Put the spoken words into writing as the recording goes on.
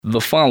The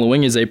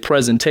following is a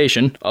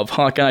presentation of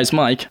Hawkeyes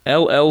Mike,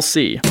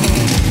 LLC.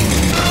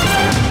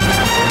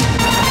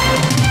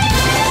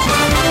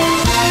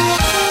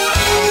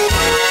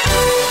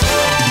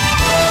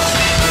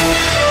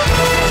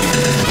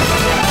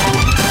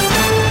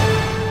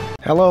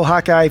 Hello,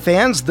 Hawkeye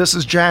fans. This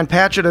is John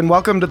Patchett, and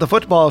welcome to the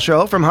football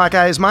show from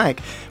Hawkeyes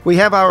Mike. We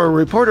have our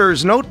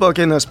reporter's notebook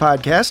in this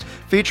podcast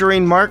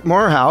featuring Mark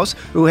Morehouse,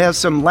 who has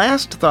some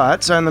last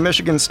thoughts on the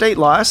Michigan State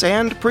loss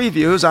and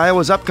previews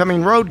Iowa's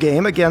upcoming road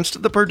game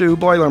against the Purdue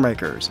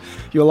Boilermakers.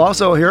 You'll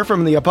also hear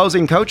from the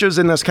opposing coaches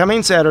in this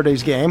coming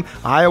Saturday's game,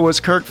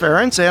 Iowa's Kirk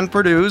Ferentz and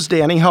Purdue's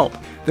Danny Hope.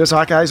 This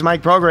Hawkeyes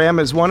Mike program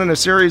is one in a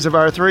series of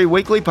our 3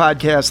 weekly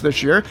podcasts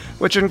this year,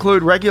 which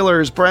include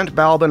regulars Brent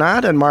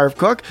Balbinot and Marv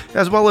Cook,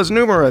 as well as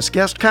numerous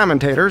guest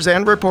commentators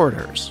and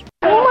reporters.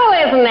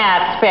 Well, isn't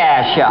that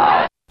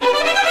special?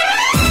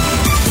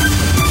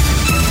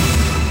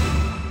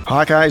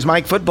 Hawkeyes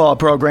Mike football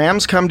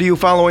programs come to you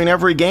following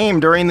every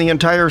game during the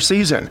entire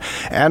season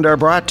and are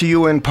brought to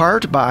you in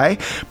part by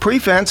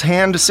Prefense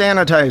Hand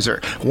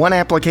Sanitizer. One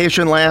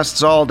application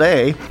lasts all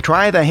day.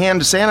 Try the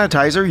hand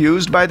sanitizer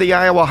used by the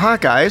Iowa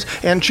Hawkeyes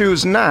and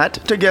choose not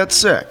to get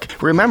sick.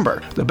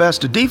 Remember, the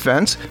best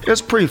defense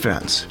is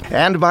Prefense.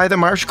 And by the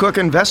Marsh Cook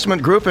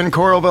Investment Group in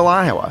Coralville,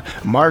 Iowa.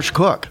 Marsh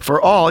Cook,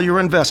 for all your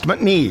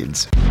investment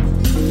needs.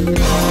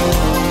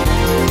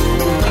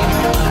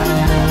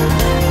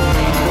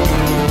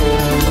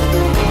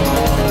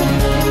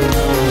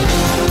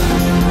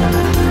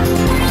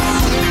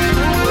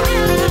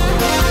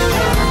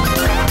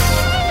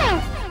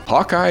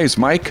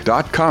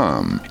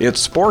 HawkeyesMike.com. It's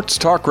sports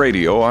talk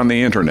radio on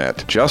the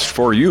internet, just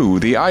for you,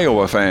 the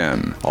Iowa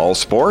fan. All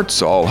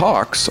sports, all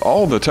Hawks,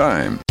 all the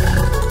time.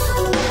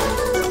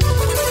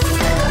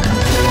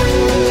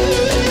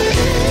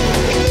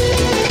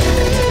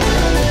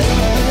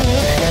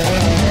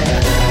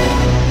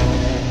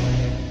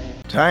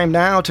 Time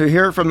now to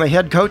hear from the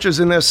head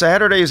coaches in this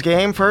Saturday's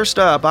game. First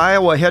up,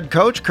 Iowa head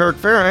coach Kirk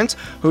Ferentz,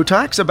 who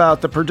talks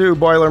about the Purdue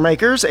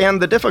Boilermakers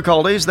and the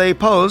difficulties they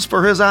pose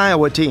for his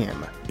Iowa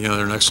team. You know,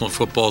 they're an excellent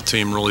football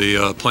team, really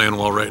playing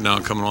well right now,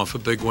 coming off a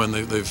big win.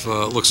 They've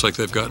looks like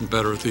they've gotten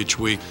better with each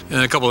week.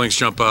 And a couple of things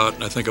jump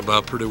out, I think,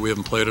 about Purdue. We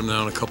haven't played them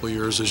now in a couple of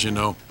years, as you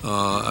know.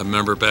 I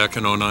remember back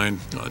in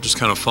 2009, just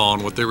kind of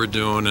following what they were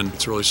doing, and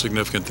it's really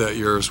significant that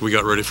year as we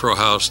got ready for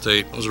Ohio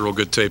State. It was a real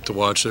good tape to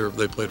watch.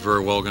 They played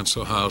very well against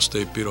Ohio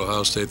State, beat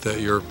Ohio State that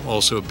year,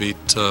 also beat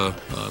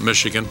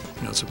Michigan.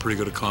 You know, it's a pretty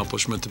good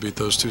accomplishment to beat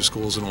those two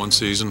schools in one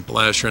season.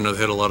 Last year, I know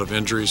they had a lot of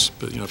injuries,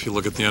 but, you know, if you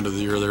look at the end of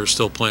the year, they were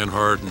still playing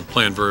hard and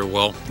playing very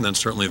well. And then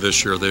certainly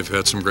this year, they've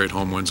had some great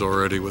home wins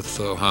already with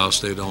Ohio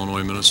State,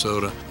 Illinois,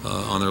 Minnesota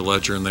on their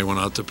ledger, and they went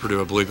out to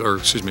Purdue,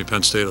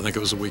 Penn State. I think it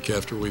was a week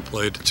after we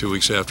played, 2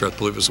 weeks after. I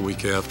believe it was a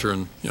week after,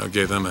 and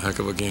gave them a heck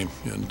of a game.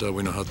 And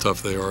we know how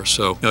tough they are.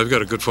 So they've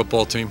got a good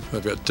football team.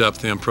 They've got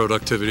depth and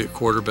productivity at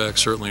quarterback,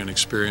 certainly an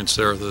experience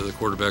there. The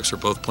quarterbacks are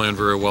both playing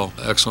very well.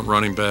 Excellent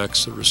running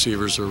backs. The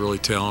receivers are really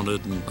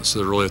talented, and so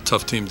they're really a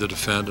tough team to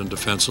defend. And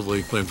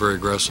defensively, playing very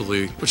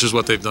aggressively, which is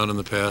what they've done in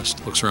the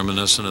past. Looks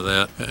reminiscent of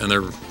that. And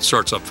their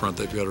starts up front.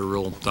 They've got a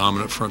real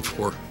dominant front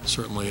four,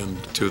 certainly, and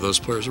 2 of those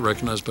players are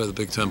recognized by the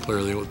Big Ten Player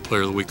of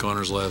the Week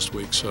honors last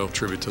week, so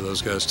tribute to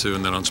those guys too.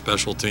 And then on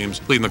special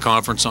teams, leading the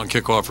conference on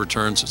kickoff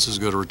returns. It's as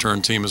good a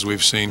return team as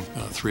we've seen.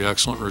 3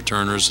 excellent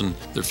returners, and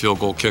their field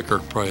goal kicker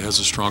probably has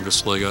the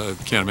strongest leg. I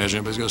can't imagine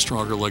anybody's got a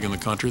stronger leg in the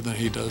country than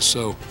he does,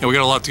 so we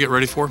got a lot to get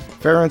ready for.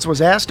 Ferentz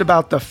was asked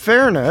about the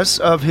fairness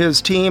of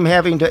his team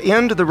having to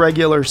end the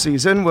regular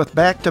season with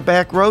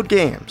back-to-back road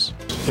games.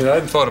 I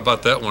hadn't thought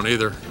about that one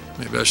either.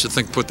 Maybe I should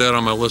put that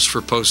on my list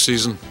for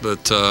postseason,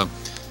 but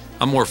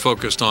I'm more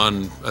focused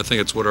on, I think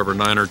it's whatever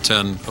 9 or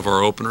 10 of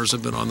our openers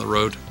have been on the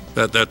road.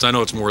 That I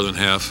know it's more than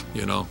half, I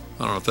don't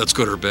know if that's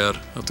good or bad.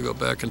 I have to go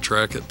back and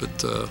track it,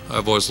 but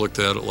I've always looked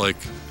at it like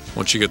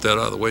once you get that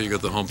out of the way, you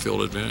got the home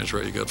field advantage,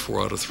 right? You got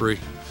 4 out of 3,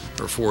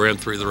 or 4 and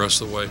 3 the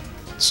rest of the way.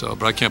 So,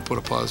 but I can't put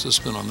a positive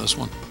spin on this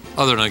one.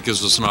 Other than it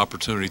gives us 2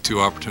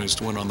 opportunities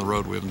to win on the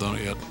road. We haven't done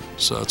it yet,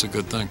 so that's a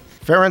good thing.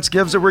 Ferentz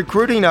gives a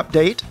recruiting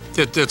update.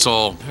 It's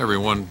all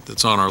everyone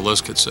that's on our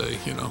list could say,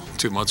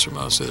 2 months from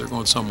now, say they're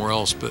going somewhere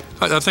else. But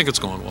I think it's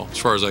going well. As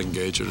far as I can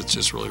gauge it, it's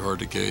just really hard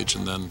to gauge.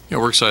 And then,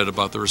 we're excited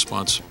about the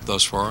response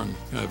thus far, and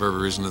I have every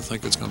reason to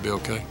think it's going to be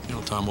okay.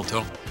 Time will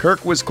tell.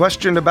 Kirk was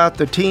questioned about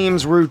the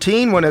team's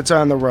routine when it's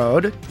on the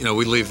road.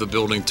 We leave the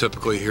building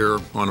typically here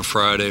on a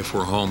Friday if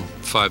we're home,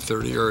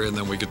 5:30 area, and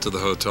then we get to the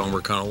hotel and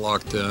we're kind of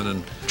locked in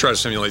and try to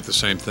simulate the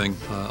same thing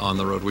on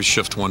the road. We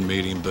shift one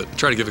meeting, but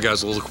try to give the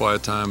guys a little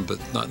quiet time, but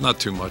not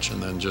too much,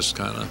 and then just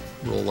kind of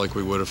roll like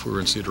we would if we were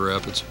in Cedar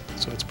Rapids.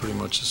 So it's pretty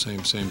much the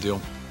same deal.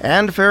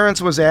 And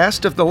Ferentz was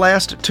asked if the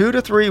last 2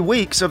 to 3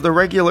 weeks of the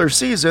regular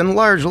season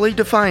largely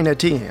define a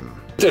team.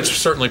 That's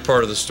certainly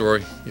part of the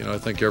story. I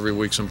think every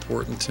week's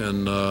important.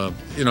 And,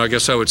 I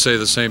guess I would say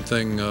the same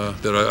thing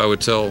that I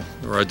would tell,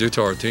 or I do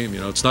tell our team.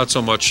 It's not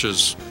so much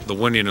as the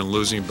winning and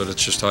losing, but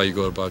it's just how you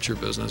go about your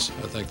business.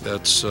 I think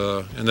that's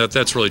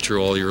really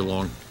true all year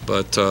long.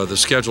 But the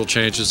schedule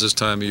changes this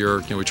time of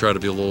year. We try to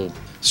be a little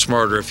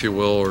smarter, if you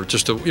will, or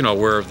just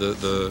aware of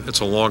it's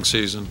a long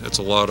season. It's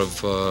a lot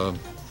of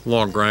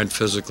long grind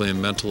physically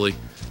and mentally.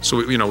 So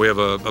we have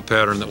a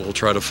pattern that we'll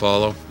try to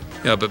follow.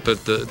 Yeah, but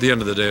at the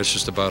end of the day, it's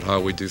just about how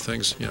we do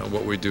things.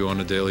 What we do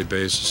on a daily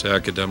basis,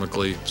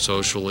 academically,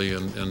 socially,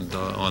 and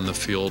on the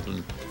field.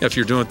 And if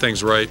you're doing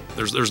things right,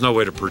 there's no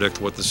way to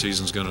predict what the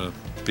season's going to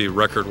be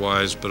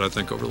record-wise. But I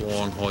think over the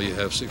long haul, you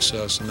have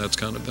success, and that's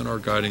kind of been our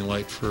guiding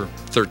light for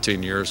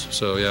 13 years.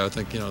 So yeah, I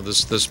think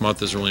this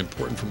month is really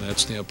important from that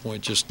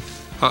standpoint. Just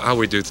how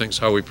we do things,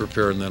 how we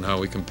prepare, and then how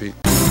we compete.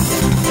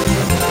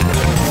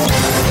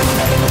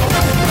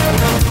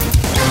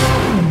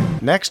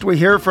 Next, we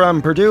hear from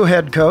Purdue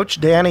head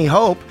coach Danny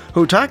Hope,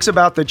 who talks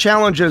about the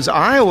challenges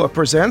Iowa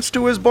presents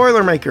to his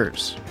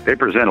Boilermakers. They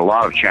present a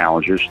lot of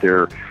challenges.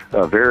 They're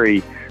a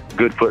very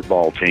good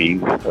football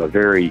team, a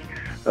very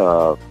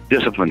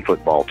disciplined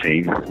football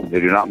team. They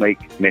do not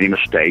make many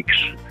mistakes.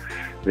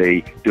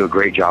 They do a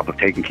great job of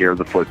taking care of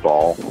the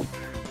football.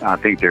 I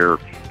think they're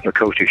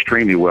coached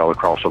extremely well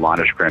across the line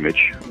of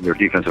scrimmage. Their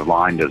defensive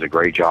line does a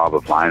great job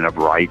of lining up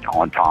right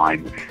on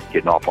time,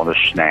 getting off on the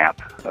snap,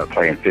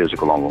 playing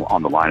physical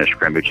on the line of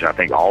scrimmage. And I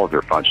think all of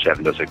their front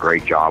seven does a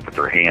great job with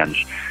their hands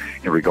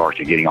in regards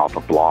to getting off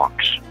of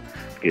blocks.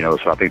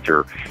 So I think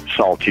they're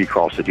salty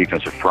across the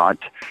defensive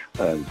front.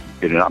 They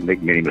do not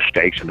make many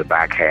mistakes in the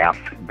back half.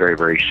 Very,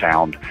 very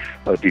sound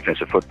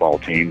defensive football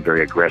team,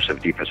 very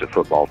aggressive defensive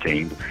football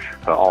team.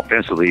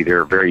 Offensively,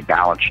 they're very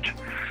balanced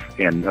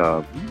and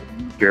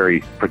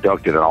very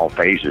productive in all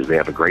phases. They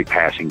have a great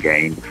passing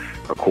game,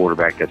 a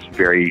quarterback that's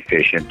very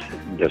efficient,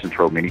 doesn't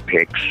throw many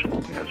picks,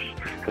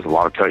 has a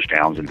lot of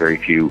touchdowns and very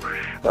few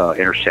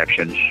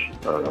interceptions.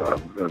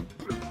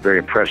 Very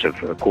impressive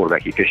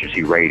quarterback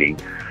efficiency rating.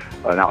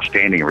 An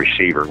outstanding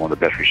receiver, one of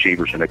the best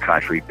receivers in the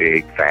country,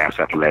 big, fast,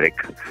 athletic,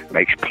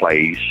 makes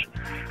plays.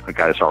 A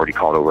guy that's already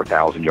caught over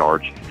 1,000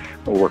 yards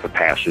worth of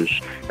passes,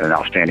 and an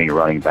outstanding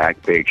running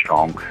back, big,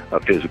 strong,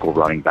 physical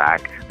running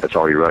back that's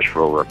already rushed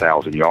for over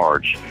 1,000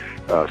 yards.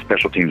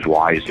 Special teams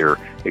wise, they're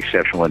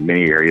exceptional in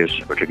many areas,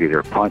 particularly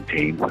their punt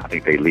team. I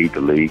think they lead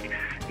the league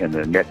in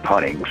the net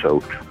punting.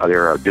 So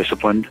they're a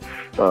disciplined,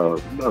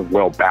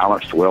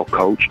 well-balanced,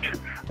 well-coached,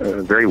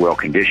 very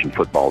well-conditioned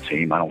football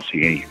team. I don't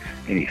see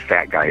any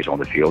fat guys on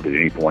the field at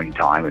any point in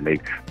time, and they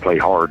play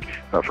hard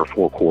for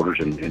 4 quarters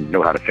and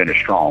know how to finish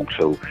strong.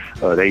 So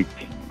they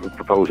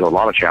propose a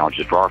lot of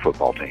challenges for our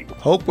football team.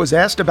 Hope was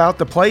asked about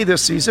the play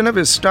this season of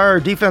his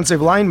star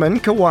defensive lineman,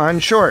 Kawan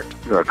Short.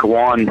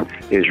 Kawan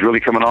is really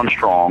coming on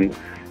strong,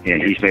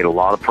 and he's made a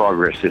lot of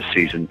progress this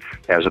season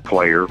as a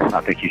player.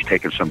 I think he's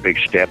taken some big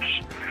steps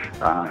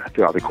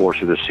throughout the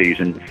course of the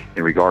season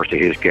in regards to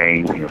his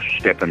game,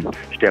 stepping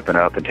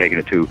up and taking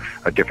it to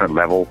a different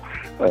level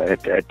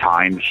at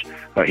times.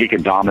 He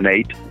can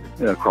dominate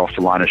across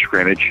the line of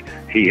scrimmage.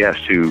 He has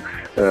to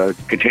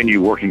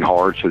continue working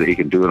hard so that he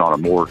can do it on a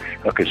more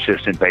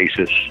consistent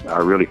basis. I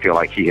really feel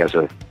like he has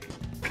a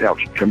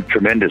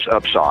tremendous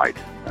upside.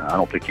 I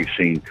don't think you've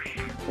seen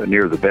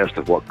near the best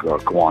of what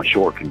Kawan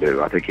Short can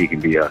do. I think he can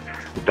be a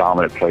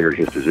dominant player at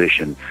his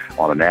position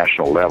on a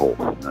national level.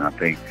 And I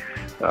think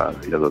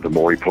the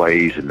more he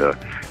plays and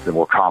the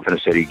more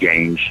confidence that he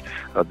gains,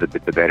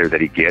 the better that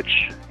he gets.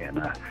 And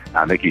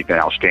I think he's been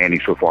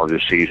outstanding so far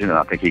this season, and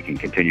I think he can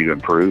continue to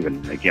improve.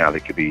 And again, I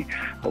think he could be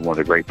one of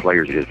the great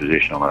players at his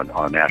position on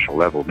a national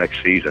level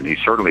next season. He's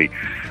certainly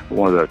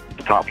one of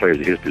the top players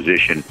at his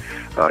position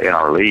in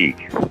our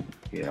league.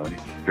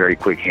 Very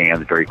quick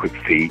hands, very quick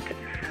feet,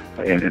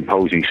 and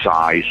imposing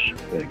size.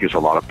 Gives a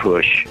lot of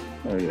push.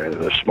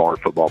 A smart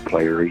football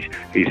player.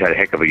 He's had a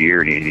heck of a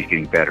year, and he's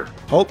getting better.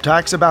 Hope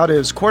talks about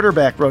his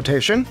quarterback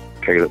rotation.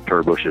 Caleb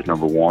Turbush is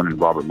number 1,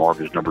 and Robert Mark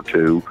is number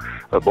 2.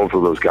 Both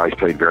of those guys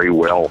played very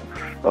well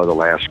the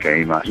last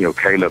game.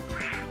 Caleb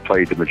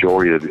played the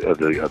majority of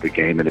the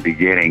game in the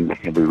beginning,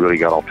 and we really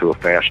got off to a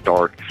fast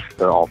start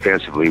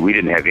offensively. We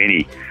didn't have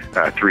any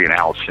 3 and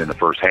outs in the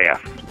first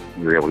half.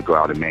 We were able to go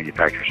out and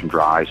manufacture some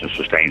drives and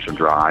sustain some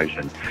drives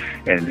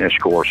and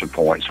score some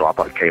points. So I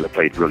thought Caleb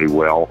played really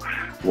well.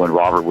 When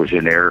Robert was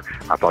in there,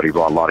 I thought he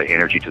brought a lot of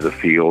energy to the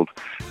field.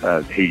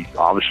 He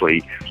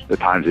obviously, the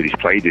times that he's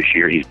played this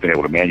year, he's been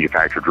able to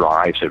manufacture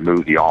drives and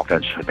move the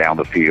offense down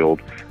the field.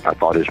 I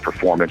thought his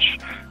performance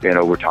in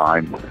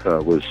overtime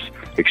was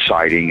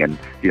exciting, and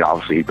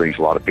obviously he brings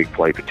a lot of big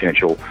play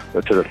potential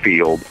to the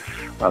field.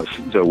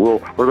 So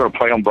we're going to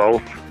play them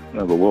both.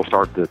 But we'll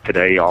start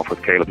today off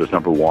with Caleb as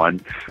number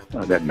 1.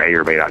 That may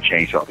or may not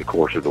change throughout the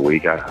course of the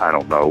week. I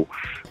don't know.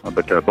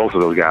 But both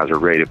of those guys are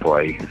ready to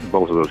play.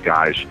 Both of those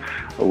guys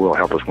will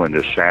help us win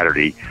this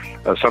Saturday.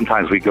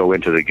 Sometimes we go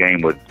into the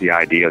game with the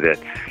idea that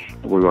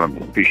we're going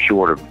to be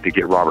sure to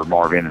get Robert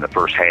Marvin in the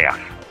first half.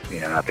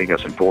 And I think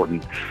that's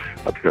important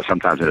because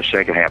sometimes in the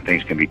second half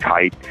things can be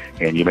tight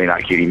and you may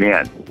not get him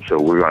in. So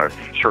we're going to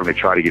certainly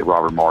try to get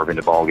Robert Marve in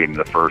the ballgame in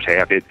the first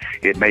half. It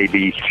may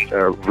be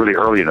really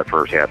early in the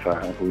first half.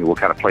 We'll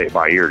kind of play it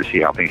by ear to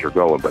see how things are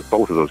going, but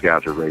both of those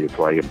guys are ready to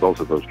play, and both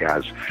of those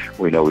guys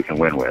we know we can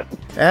win with.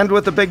 And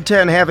with the Big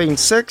Ten having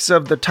 6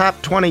 of the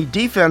top 20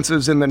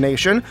 defenses in the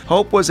nation,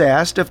 Hope was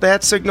asked if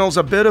that signals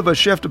a bit of a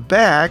shift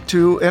back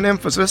to an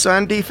emphasis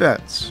on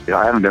defense.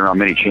 I haven't been around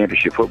many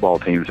championship football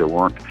teams that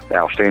weren't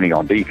outstanding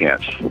on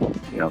defense.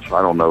 So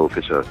I don't know if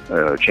it's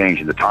a change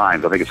in the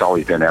times. I think it's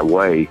always been that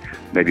way.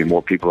 Maybe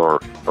more people are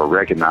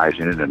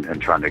recognizing it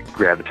and trying to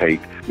gravitate,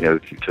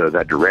 to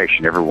that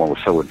direction. Everyone was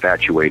so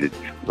infatuated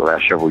the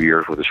last several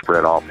years with the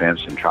spread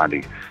offense and trying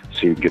to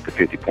see who can get the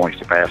 50 points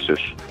the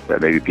fastest,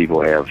 that maybe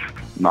people have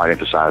not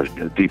emphasized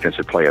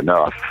defensive play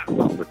enough.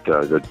 But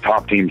the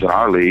top teams in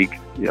our league,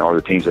 are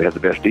the teams that have the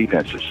best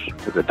defenses.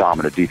 The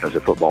dominant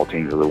defensive football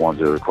teams are the ones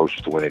that are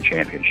closest to winning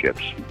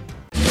championships.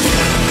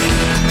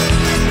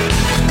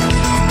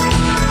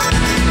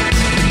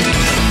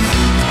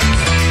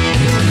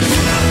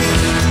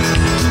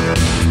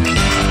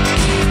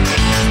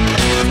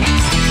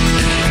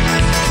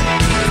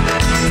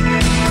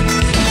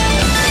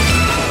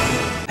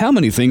 How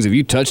many things have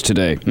you touched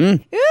today? Ooh,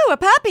 a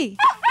puppy.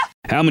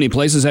 How many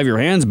places have your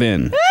hands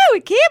been? Ooh, a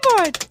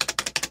keyboard.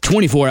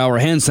 24-hour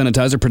hand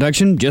sanitizer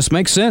protection just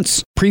makes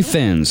sense.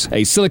 Prefens,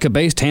 a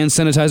silica-based hand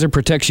sanitizer,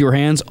 protects your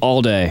hands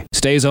all day.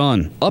 Stays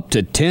on up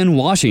to 10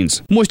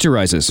 washings.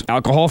 Moisturizes,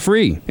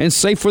 alcohol-free, and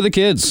safe for the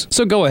kids.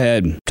 So go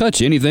ahead,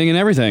 touch anything and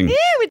everything.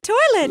 Ooh, a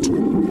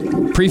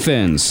toilet.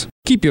 Prefens,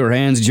 keep your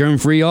hands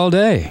germ-free all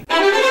day.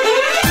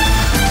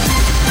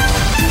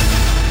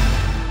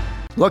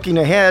 Looking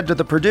ahead to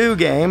the Purdue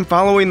game,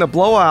 following the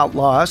blowout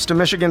loss to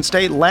Michigan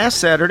State last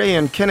Saturday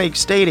in Kinnick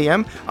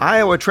Stadium,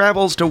 Iowa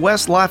travels to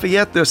West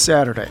Lafayette this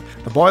Saturday.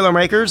 The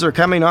Boilermakers are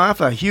coming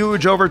off a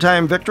huge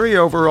overtime victory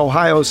over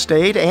Ohio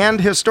State and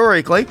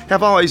historically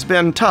have always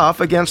been tough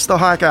against the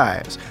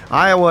Hawkeyes.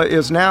 Iowa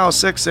is now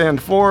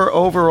 6-4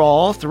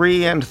 overall,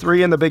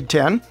 3-3 in the Big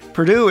Ten.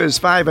 Purdue is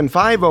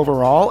 5-5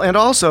 overall and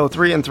also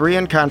 3-3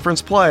 in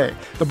conference play.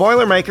 The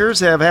Boilermakers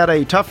have had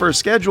a tougher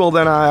schedule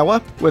than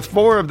Iowa, with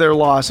 4 of their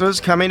losses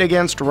coming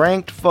against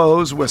ranked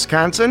foes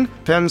Wisconsin,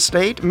 Penn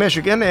State,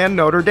 Michigan, and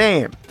Notre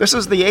Dame. This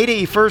is the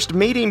 81st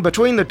meeting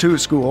between the two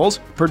schools.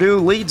 Purdue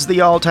leads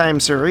the all-time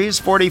series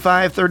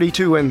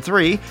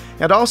 45-32-3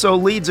 and also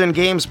leads in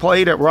games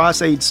played at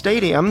Ross-Ade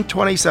Stadium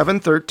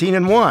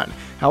 27-13-1.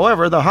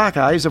 However, the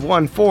Hawkeyes have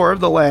won 4 of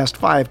the last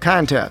 5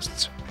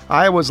 contests.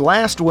 Iowa's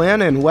last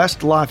win in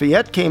West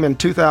Lafayette came in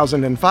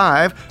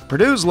 2005.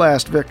 Purdue's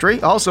last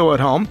victory, also at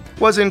home,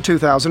 was in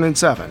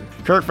 2007.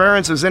 Kirk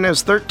Ferentz is in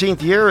his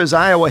 13th year as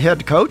Iowa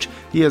head coach.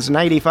 He is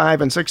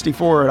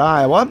 95-64 at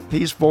Iowa.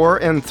 He's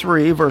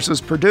 4-3 versus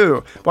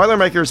Purdue.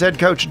 Boilermakers head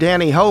coach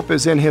Danny Hope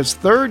is in his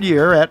 3rd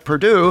year at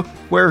Purdue,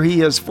 where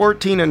he is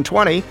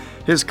 14-20.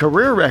 His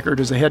career record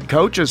as a head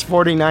coach is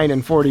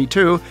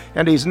 49-42,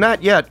 and he's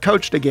not yet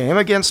coached a game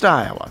against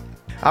Iowa.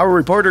 Our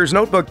reporter's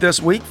notebook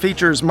this week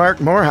features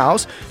Mark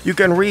Morehouse. You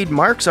can read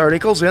Mark's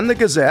articles in the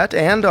Gazette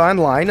and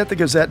online at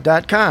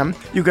thegazette.com.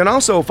 You can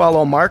also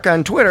follow Mark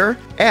on Twitter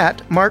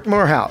at Mark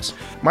Morehouse.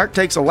 Mark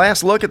takes a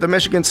last look at the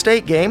Michigan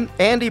State game,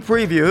 and he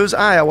previews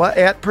Iowa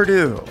at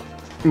Purdue.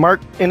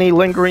 Mark, any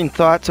lingering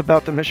thoughts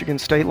about the Michigan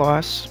State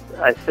loss?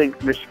 I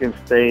think Michigan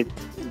State,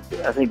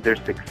 their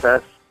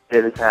success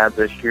it has had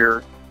this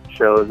year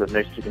shows that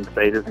Michigan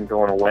State isn't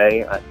going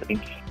away. I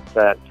think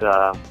that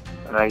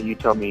you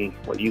tell me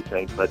what you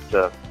think, but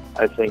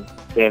I think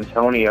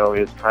D'Antonio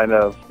is kind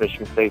of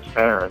Michigan State's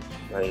parents.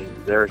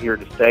 They're here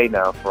to stay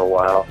now for a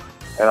while,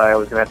 and I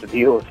was going to have to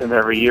deal with them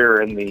every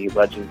year in the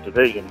Legends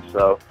division.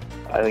 So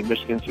I think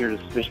Michigan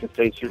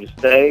State's here to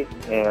stay,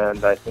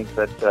 and I think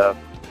that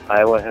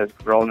Iowa has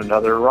grown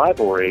another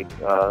rivalry.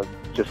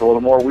 Just a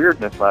little more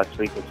weirdness last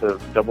week. It's a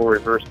double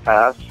reverse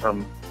pass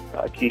from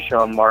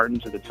Keyshawn Martin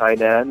to the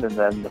tight end, and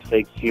then the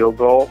fake field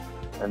goal.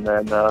 And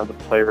then the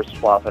players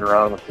swapping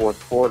around in the fourth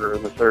quarter,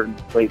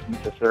 late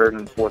into the third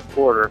and fourth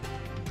quarter.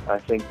 I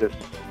think this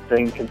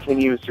thing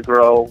continues to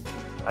grow,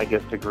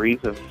 degrees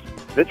of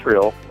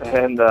vitriol,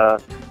 and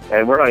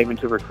we're not even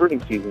to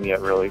recruiting season yet,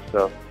 really.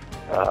 So,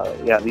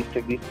 these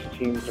two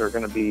teams are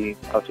going to be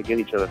out to get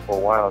each other for a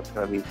while. It's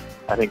going to be,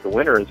 I think, the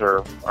winners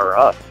are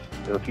us.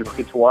 People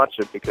get to watch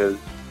it because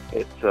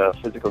it's a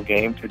physical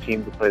game. 2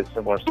 teams that play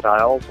similar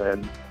styles,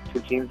 and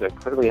 2 teams that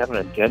clearly have an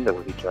agenda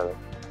with each other.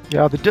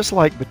 Yeah, the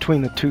dislike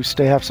between the two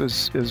staffs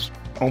is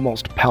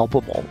almost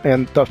palpable.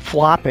 And the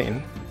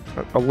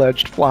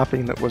alleged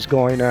flopping that was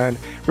going on,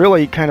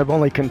 really kind of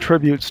only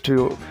contributes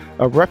to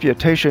a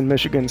reputation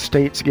Michigan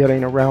State's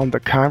getting around the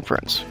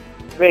conference.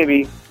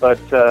 Maybe, but,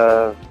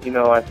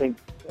 I think,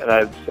 and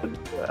I've said,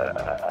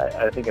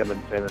 I think I've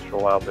been saying this for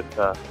a while,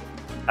 but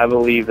I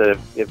believe that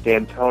if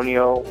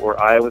D'Antonio were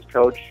Iowa's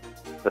coach,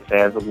 the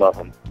fans would love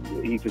him.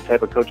 He's the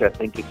type of coach I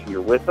think if you're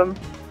with him,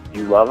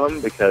 you love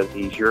him because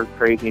he's your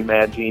crazy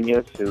mad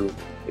genius who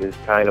is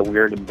kind of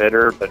weird and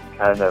bitter, but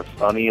kind of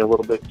funny a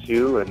little bit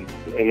too. And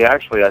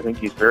I think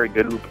he's very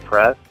good with the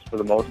press for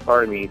the most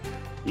part. I mean,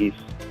 He's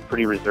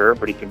pretty reserved,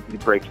 but he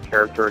breaks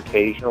character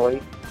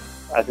occasionally.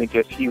 I think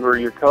if he were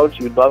your coach,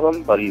 you'd love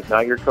him, but he's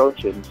not your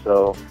coach, and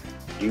so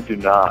you do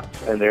not.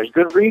 And there's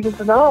good reason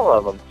to not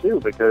love him, too,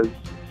 because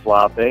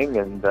flopping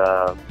and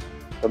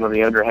some of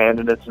the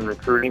underhandedness in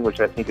recruiting, which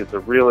I think is the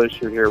real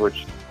issue here,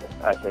 which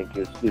I think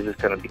is just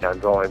going to be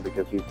ongoing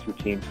because these two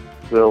teams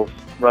will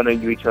run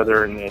into each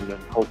other in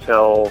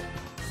hotel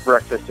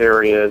breakfast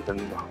areas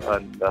and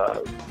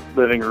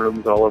living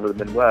rooms all over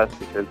the Midwest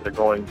because they're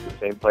going to the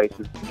same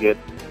places to get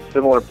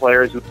similar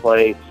players who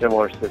play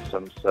similar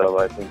systems. So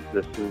I think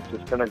this is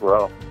just going to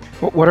grow.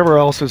 Whatever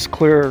else is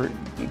clear,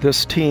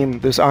 this team,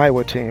 this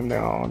Iowa team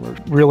now,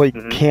 really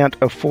can't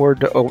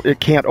afford to, it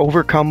can't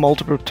overcome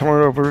multiple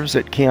turnovers.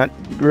 It can't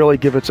really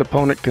give its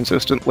opponent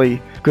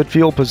consistently good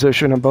field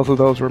position, and both of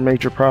those were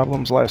major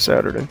problems last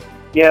Saturday.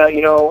 Yeah,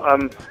 you know,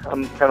 I'm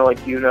kind of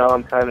like you now.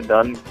 I'm kind of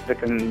done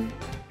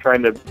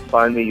trying to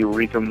find the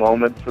eureka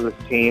moment for this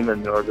team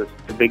or the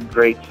big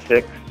great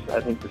six.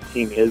 I think this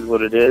team is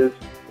what it is.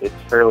 It's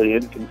fairly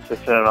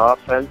inconsistent on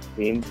offense.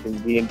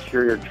 The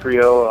interior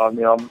trio on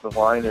the offensive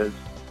line is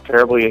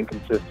terribly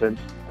inconsistent.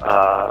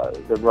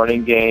 The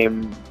running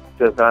game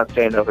did not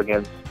stand up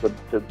against the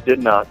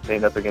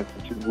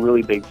two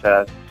really big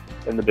tests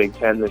in the Big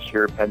Ten this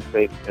year, Penn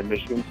State and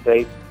Michigan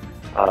State.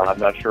 I'm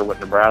not sure what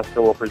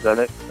Nebraska will present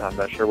it. I'm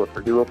not sure what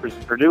Purdue will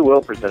present. Purdue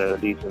will present it a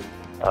decent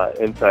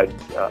inside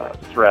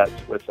threat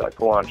with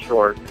Kawan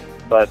Short.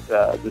 But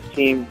this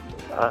team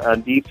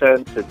on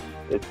defense,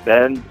 it's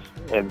bends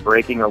and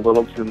breaking a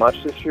little too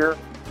much this year.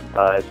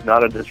 It's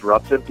not a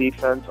disruptive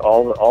defense.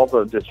 All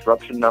the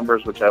disruption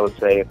numbers, which I would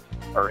say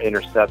are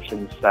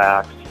interceptions,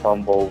 sacks,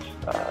 fumbles,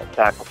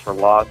 tackles for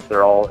loss,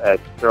 they're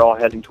all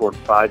heading toward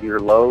 5-year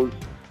lows.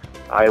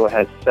 Iowa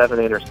has 7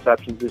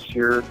 interceptions this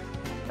year.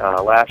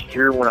 Last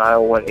year, when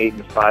Iowa went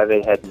 8-5,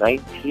 they had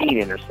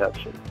 19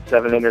 interceptions.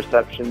 7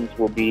 interceptions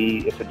will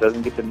be, if it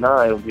doesn't get to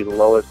 9, will be the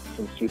lowest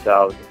since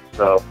 2000.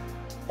 So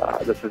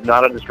this is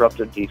not a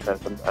disruptive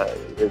defense.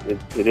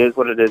 It is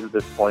what it is at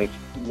this point.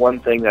 One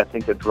thing that I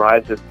think that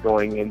drives it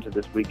going into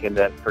this weekend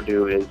at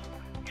Purdue is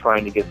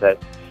trying to get that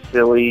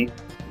silly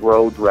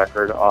road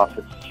record off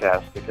its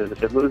chest. Because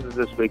if it loses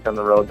this week on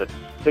the road, that's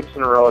 6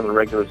 in a row in the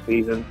regular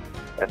season.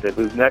 If they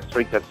lose next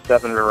week, that's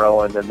 7 in a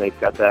row, and then they've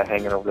got that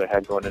hanging over their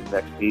head going into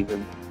next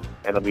season.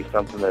 And it'll be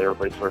something that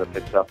everybody sort of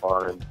picks up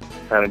on and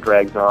kind of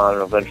drags on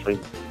and eventually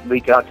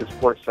leak out to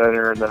Sports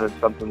Center, and then it's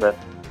something that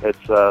it's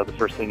the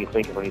first thing you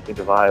think of when you think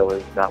of Iowa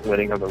is not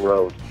winning on the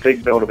road.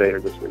 Big motivator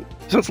this week.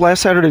 Since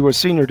last Saturday was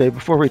senior day,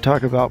 before we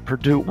talk about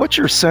Purdue, what's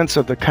your sense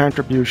of the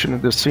contribution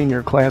of this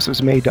senior class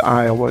has made to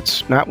Iowa?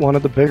 It's not one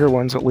of the bigger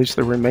ones, at least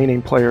the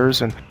remaining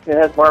players. And it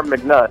has Martin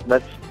McNutt, and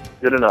that's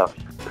good enough.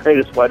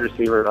 Greatest wide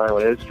receiver in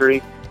Iowa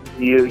history.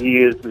 He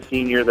is the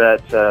senior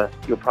that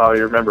you'll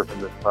probably remember from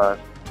this class.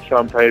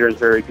 Sean Prater is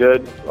very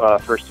good.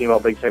 First team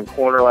All-Big Ten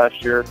corner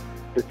last year.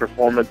 His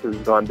performance has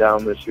gone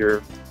down this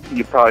year.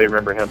 You probably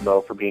remember him,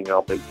 though, for being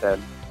All-Big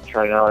Ten.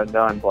 Now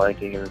I'm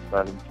blanking, and it's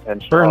not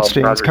intentional.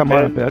 Bernstein's come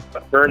on a bit.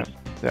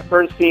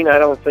 Bernstein, I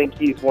don't think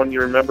he's one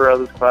you remember of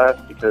this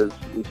class because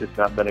he's just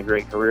not been a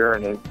great career,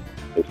 and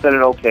it's been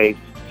an okay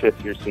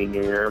fifth-year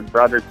senior year.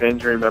 Broderick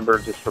Binns, you remember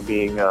just for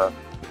being a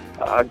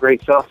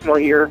great sophomore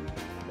year.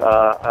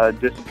 A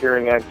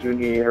disappearing act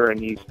junior year, and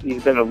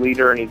he's been a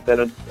leader, and he's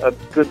been a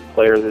good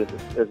player as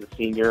a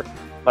senior.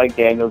 Mike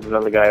Daniels is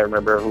another guy I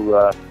remember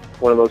who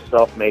one of those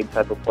self-made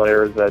type of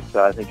players that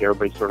I think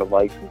everybody sort of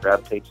likes and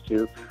gravitates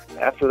to.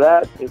 After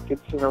that, it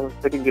gets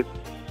picking gets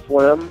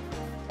slim.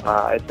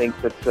 I think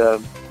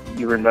that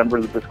you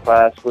remember that this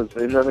class was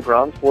in the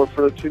ground floor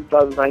for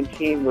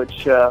 2019,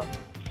 which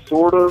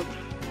sort of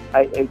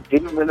I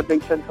didn't win a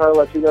Big Ten title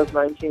at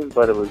 2019,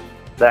 but it was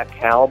that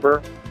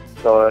caliber.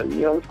 So,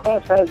 this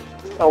class has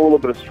a little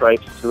bit of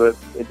stripes to it.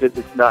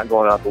 It's not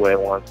going out the way it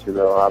wants to,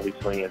 though,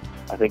 obviously. And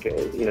I think,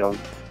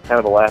 kind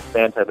of a last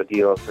stand type of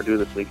deal for Purdue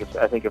this week.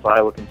 I think if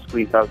Iowa can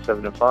squeeze out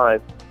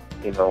 7-5,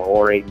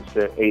 or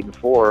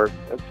 8-4,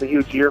 that's a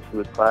huge year for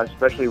this class,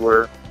 especially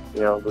where,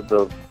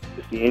 the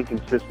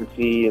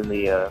inconsistency and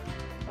the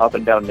up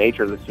and down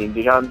nature of the team.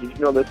 John, did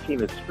you know this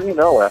team is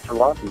 3-0 after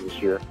losses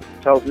this year?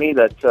 It tells me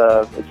that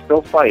it's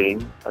still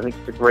fighting. I think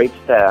it's a great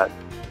stat,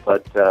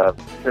 but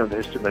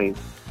there's too many.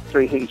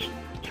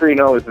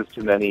 3-0 is just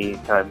too many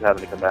times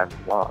having to come back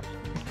from loss.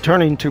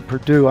 Turning to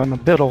Purdue, I'm a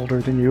bit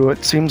older than you.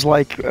 It seems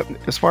like,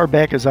 as far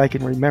back as I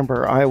can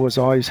remember, Iowa's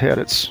always had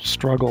its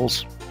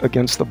struggles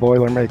against the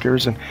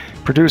Boilermakers, and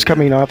Purdue's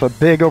coming off a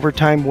big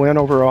overtime win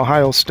over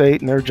Ohio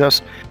State, and they're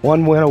just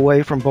one win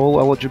away from bowl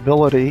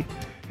eligibility,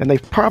 and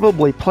they've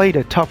probably played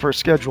a tougher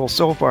schedule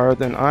so far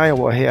than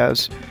Iowa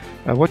has.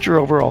 What's your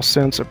overall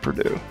sense of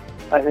Purdue?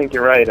 I think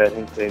you're right. I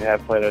think they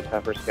have played a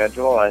tougher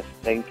schedule. I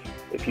think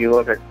if you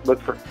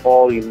look for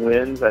quality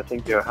wins, I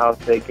think the Ohio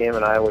State game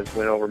and Iowa's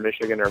win over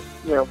Michigan are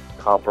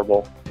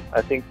comparable.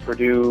 I think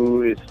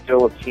Purdue is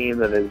still a team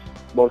that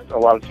a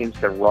lot of teams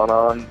can run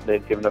on.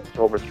 They've given up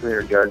over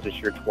 300 yards this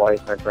year twice.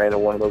 Now, granted,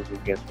 one of those was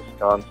against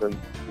Wisconsin,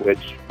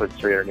 which puts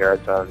 300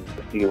 yards on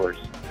the Steelers.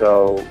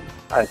 So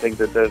I think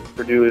that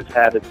Purdue has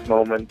had its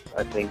moments.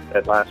 I think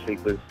that last week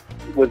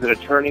was it a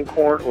turning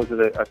corner? Was it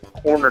a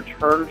corner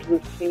turn for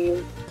this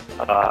team?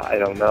 I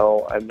don't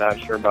know. I'm not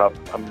sure about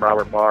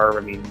Robert Marve.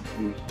 I mean,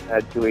 he's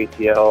had 2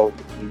 ACLs.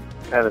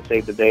 He kind of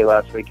saved the day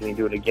last week. Can he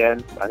do it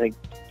again? I think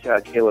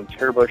Caleb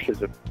Terbush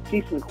is a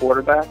decent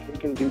quarterback.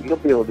 He'll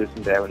be able to do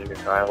some damage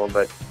against Iowa,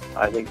 but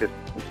I think this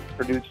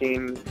Purdue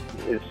team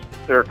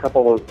there are a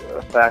couple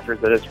of factors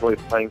that it's really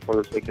playing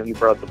for this week, and you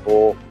brought up the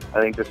bowl.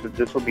 I think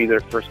this will be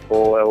their first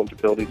bowl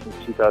eligibility since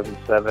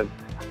 2007.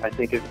 I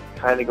think it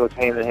kind of goes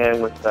hand in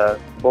hand with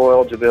bowl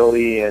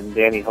eligibility and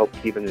Danny Hope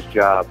keeping his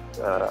job.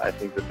 I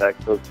think that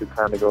those two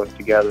kind of go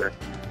together.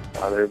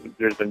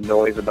 There's been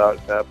noise about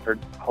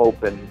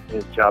Hope and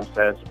his job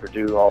status at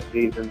Purdue all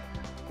season.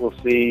 We'll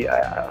see.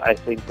 I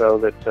think, though,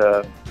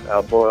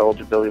 that bowl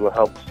eligibility will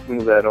help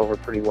smooth that over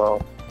pretty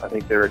well. I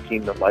think they're a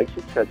team that likes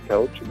its head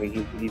coach. I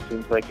mean, he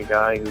seems like a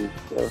guy who's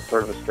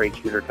sort of a straight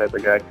shooter type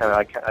of guy.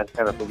 I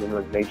kind of think of him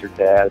as Major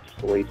Dad, just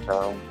the way he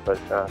sounds. But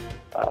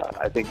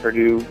I think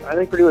Purdue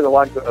has a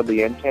lot of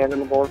the end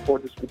tandem going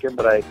forward this weekend.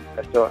 But I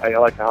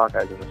like the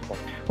Hawkeyes in this one.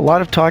 A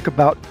lot of talk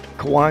about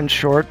Kawan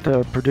Short,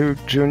 the Purdue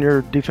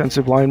junior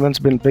defensive lineman, has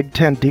been Big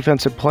Ten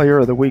Defensive Player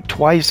of the Week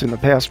twice in the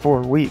past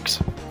 4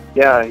 weeks.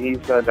 Yeah, he's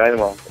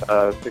dynamo.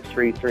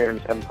 6'3",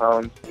 310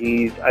 pounds.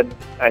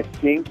 I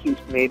think he's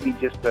maybe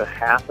just a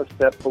half a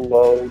step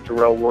below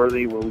Jarrell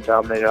Worthy, who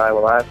dominated Iowa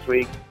last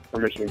week for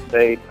Michigan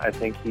State. I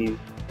think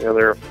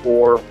there are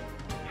 4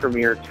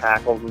 premier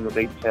tackles in the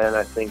Big Ten.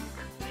 I think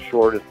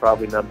Short is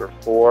probably number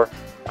 4.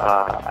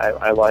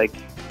 I like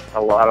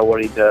a lot of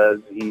what he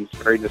does. He's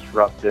very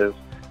disruptive.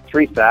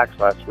 3 sacks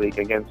last week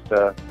against,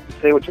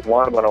 say what you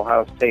want about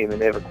Ohio State,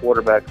 and they have a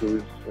quarterback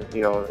who's,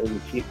 in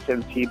the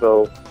Tim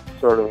Tebow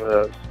sort of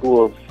a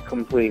school of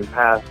completing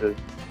passes,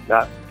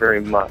 not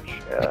very much.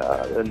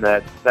 And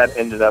that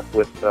ended up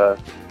with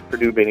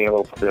Purdue being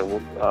able to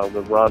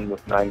the run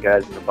with 9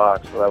 guys in the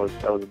box. So that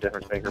was a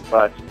difference maker.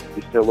 But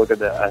you still look at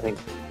that. I think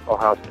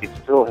Ohio State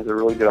still has a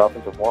really good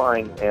offensive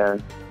line,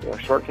 and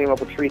Short came up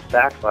with 3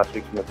 sacks last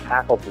week from the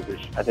tackle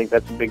position. I think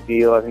that's a big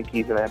deal. I think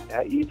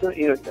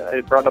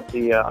I brought up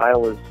the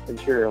Iowa's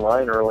interior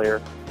line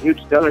earlier.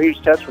 Done a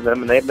huge test for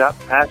them, and they've not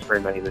passed very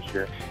many this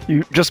year.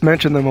 You just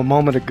mentioned them a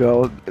moment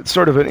ago. It's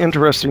sort of an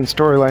interesting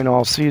storyline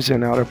all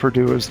season out of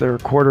Purdue is their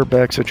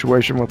quarterback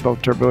situation with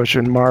both Terbush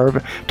and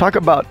Marve. Talk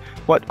about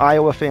what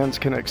Iowa fans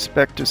can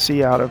expect to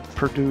see out of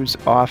Purdue's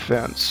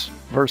offense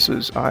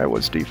versus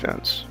Iowa's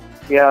defense.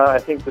 Yeah, I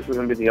think this is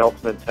going to be the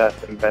ultimate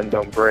test in bend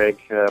don't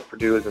break.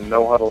 Purdue is a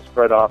no-huddle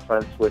spread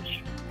offense,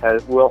 which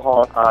will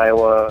haunt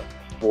Iowa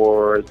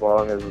for as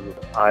long as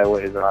Iowa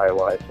is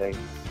Iowa, I think,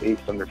 at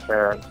least under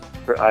Ferentz.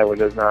 Iowa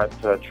does not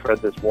tread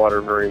this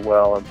water very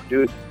well, and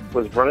Purdue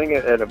was running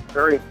it at a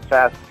very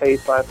fast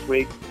pace last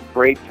week.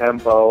 Great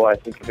tempo. I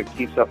think if it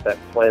keeps up that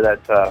play, that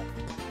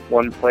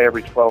one play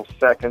every 12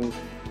 seconds,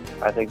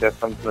 I think that's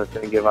something that's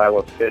going to give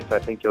Iowa fits. I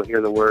think you'll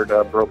hear the word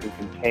broken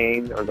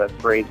contain, or that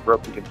phrase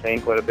broken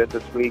contain, quite a bit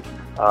this week.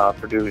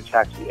 Purdue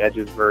attacks the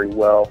edges very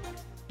well.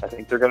 I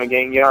think they're going to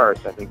gain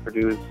yards. I think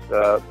Purdue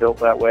is built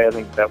that way. I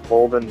think that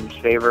Bolden and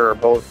Shaver are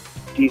both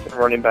decent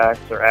running backs.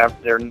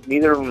 They're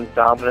neither of them is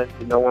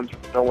dominant. No one's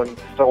stolen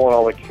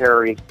all the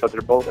carries, but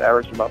they're both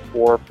averaging about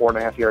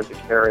 4.5 yards a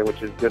carry,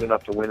 which is good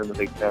enough to win in the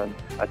Big Ten.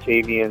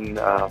 Tavian,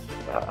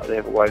 they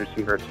have a wide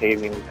receiver,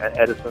 Tavian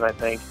Edison, I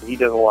think. He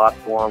does a lot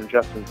for them.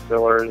 Justin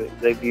Stiller,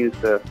 they've used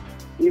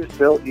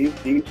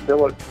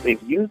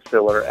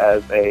Stiller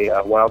as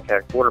a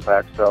Wildcat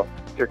quarterback. So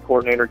their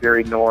coordinator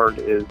Gary Nord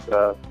is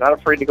not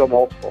afraid to go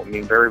multiple. I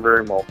mean, very,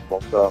 very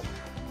multiple. So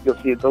you'll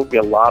see there'll be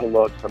a lot of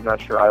looks. I'm not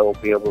sure I will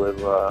be able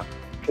to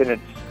pin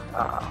its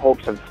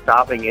hopes on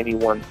stopping any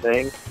one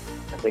thing.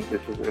 I think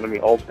this is going to be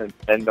ultimate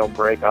bend don't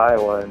break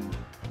Iowa, and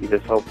you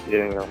just hope,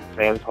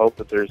 fans hope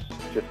that there's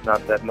just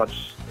not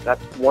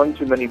one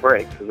too many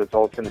breaks, because it's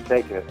all it's going to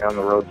take on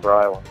the road for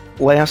Iowa.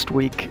 Last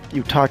week,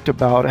 you talked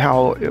about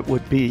how it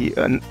would be,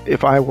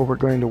 if Iowa were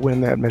going to win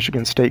that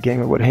Michigan State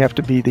game, it would have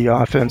to be the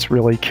offense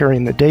really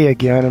carrying the day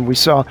again. And we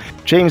saw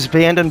James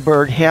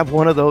Vandenberg have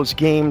one of those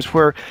games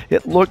where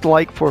it looked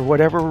like, for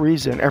whatever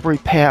reason, every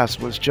pass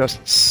was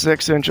just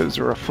 6 inches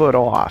or a foot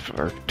off,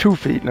 or 2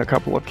 feet in a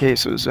couple of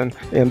cases. And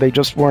they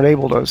just weren't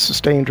able to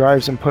sustain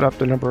drives and put up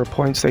the number of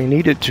points they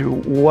needed to.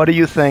 What do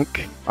you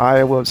think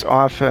Iowa's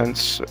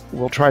offense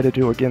will try to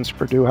do against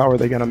Purdue? How are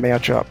they going to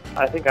match up?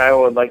 I think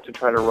Iowa would like to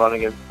try to run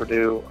against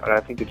Purdue, and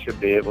I think it should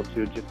be able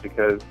to, just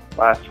because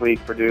last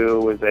week Purdue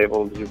was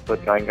able to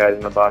put 9 guys in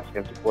the box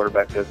against a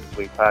quarterback that doesn't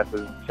complete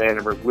passes.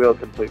 Vandenberg will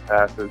complete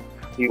passes.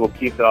 He will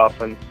keep the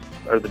offense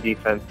or the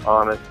defense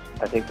honest.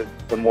 I think that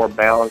the more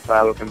balanced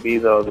Iowa can be,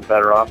 though, the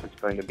better off it's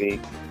going to be.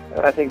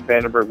 And I think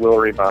Vandenberg will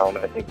rebound.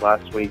 I think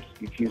last week,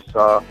 if you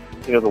saw,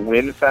 the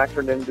wind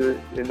factored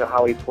into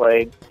how he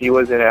played, he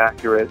was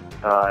inaccurate,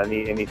 and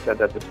he said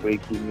that this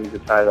week he needs to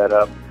tie that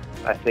up.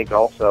 I think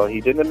also he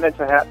didn't admit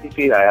to happy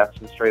feet. I asked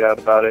him straight out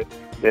about it.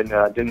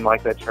 Didn't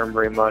like that term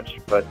very much,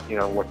 but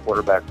what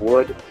quarterback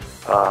would?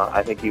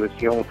 I think he was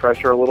feeling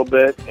pressure a little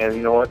bit, and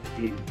you know what?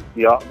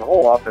 the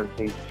whole offense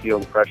needs to feel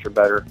the pressure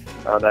better.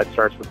 That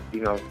starts with,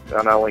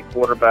 not only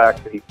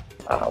quarterback, the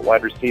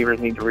wide receivers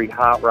need to read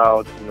hot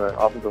routes, and the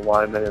offensive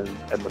linemen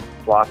and the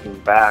blocking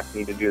back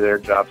need to do their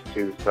jobs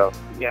too. So,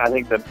 I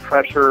think the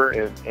pressure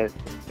and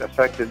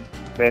affected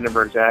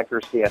Vandenberg's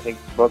accuracy. I think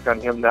look on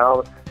him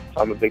now.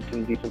 I'm a Big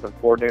Ten defensive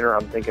coordinator.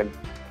 I'm thinking,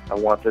 I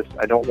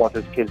don't want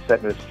this kid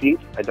setting his feet.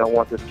 I don't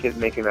want this kid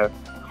making a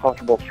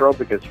comfortable throw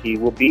because he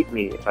will beat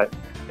me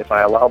if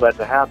I allow that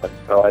to happen.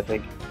 So I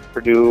think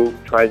Purdue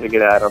tries to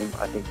get at him.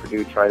 I think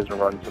Purdue tries to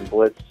run some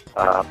blitz.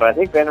 But I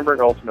think Vandenberg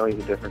ultimately is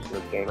the difference in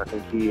this game. I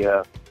think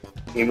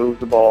he moves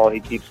the ball, he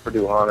keeps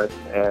Purdue honest,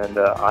 and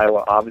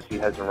Iowa obviously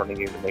has a running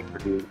game to make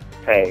Purdue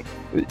pay.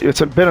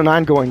 It's been an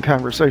ongoing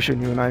conversation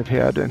you and I have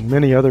had, and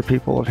many other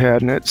people have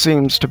had, and it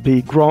seems to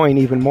be growing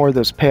even more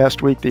this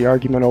past week, the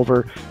argument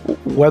over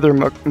whether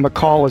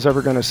McCall is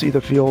ever going to see the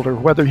field or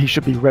whether he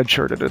should be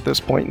redshirted at this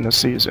point in the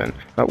season.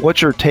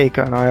 What's your take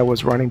on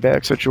Iowa's running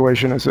back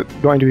situation? Is it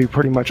going to be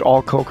pretty much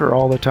all Coker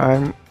all the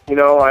time? I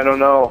don't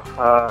know.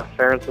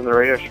 Ferentz on the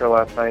radio show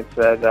last night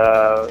said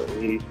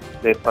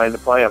they plan to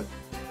play him.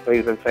 So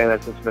he's been saying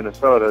that since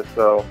Minnesota,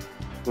 so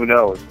who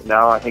knows?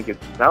 Now it's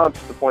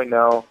the point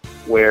now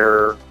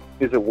where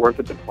is it worth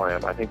it to play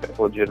him? I think that's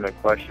a legitimate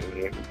question.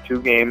 You have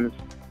 2 games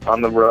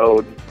on the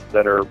road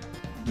that are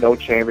no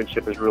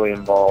championship is really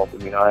involved. I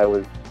mean,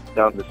 Iowa's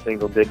down to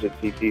single digits.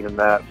 Even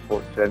that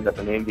to end up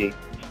in Indy.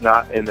 It's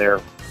not in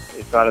their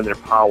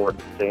power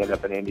to end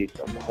up in Indy.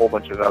 So a whole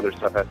bunch of other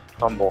stuff has to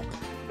tumble.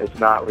 It's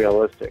not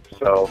realistic.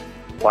 So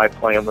why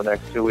play him the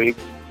next 2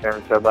 weeks?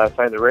 Ferentz said last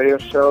night on the radio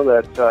show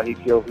that he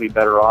feels he'll be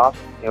better off,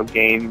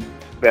 gain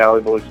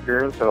valuable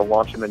experience that'll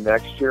launch him in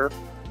next year.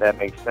 That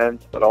makes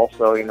sense. But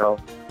also,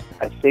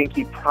 I think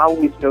he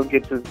probably still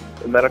gets his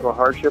medical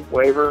hardship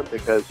waiver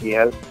because he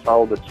has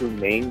followed the 2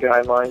 main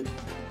guidelines.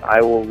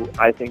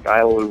 I think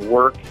Iowa would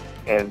work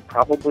and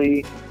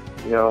probably,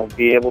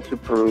 be able to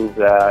prove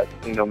that,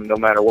 no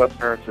matter what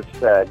Ferentz has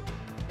said,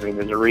 I mean,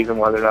 there's a reason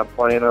why they're not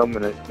playing him,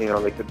 and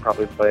they could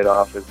probably play it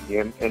off as the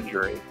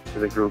injury to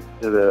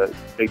the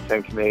Big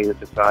Ten committee that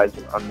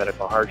decides on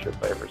medical hardship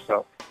waiver.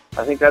 So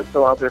I think that's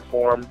still out there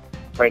for him.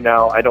 Right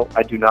now, I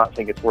do not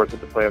think it's worth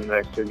it to play him the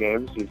next 2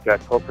 games. He's got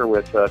Coker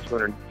with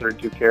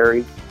 232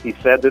 carries. He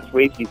said this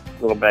week he's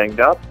a little banged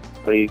up,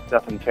 but he's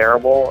nothing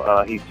terrible.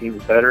 He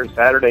seems better.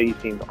 Saturday he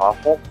seemed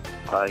awful.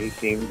 He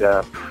seemed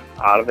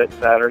out of it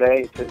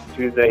Saturday.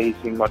 Tuesday he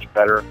seemed much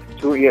better.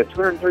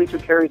 232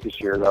 carries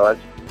this year, though.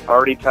 That's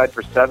already tied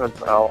for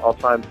 7th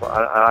all-time for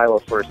Iowa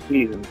for a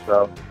season.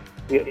 So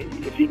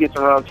if he gets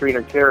around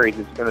 300 carries,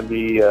 it's going to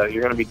be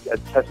you're going to be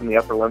testing the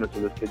upper limits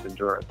of this kid's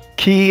endurance.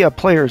 Key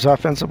players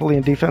offensively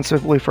and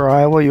defensively for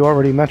Iowa. You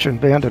already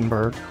mentioned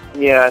Vandenberg.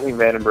 Yeah, I think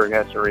Vandenberg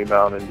has to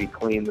rebound and be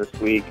clean this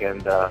week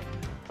and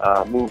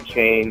move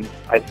chains.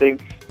 I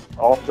think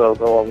also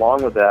go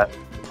along with that.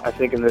 I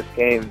think in this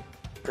game,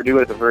 Purdue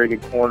has a very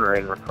good corner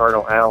in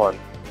Ricardo Allen.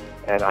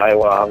 And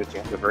Iowa obviously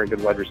has a very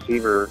good wide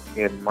receiver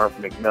in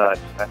Marvin McNutt.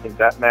 I think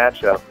that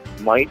matchup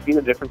might be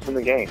the difference in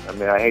the game. I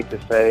mean, I hate to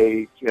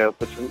say,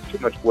 put too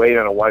much weight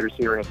on a wide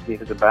receiver against a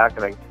defensive back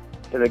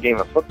in a game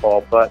of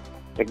football, but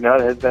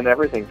McNutt has done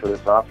everything for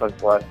this offense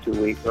the last 2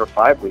 weeks, or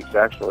 5 weeks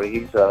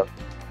actually.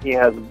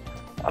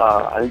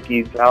 I think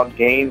he's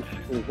outgained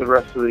the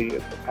rest of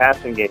the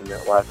passing game in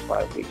the last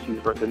 5 weeks.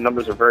 The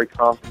numbers are very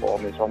comparable. I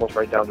mean, it's almost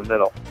right down the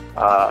middle.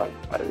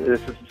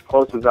 This is as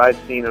close as I've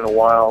seen in a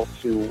while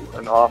to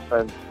an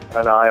offense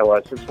in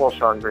Iowa since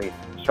Sean Green.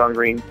 Sean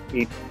Green,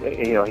 he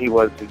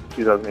was the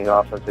 2008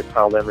 offense. They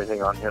piled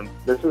everything on him.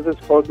 This is as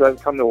close as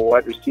I've come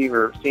to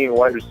seeing a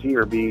wide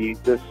receiver be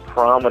this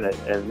prominent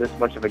and this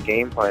much of a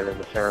game plan in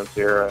the Ferentz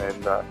era.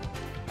 And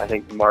I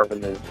think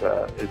Marvin is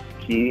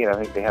key, and I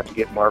think they have to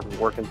get Marvin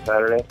working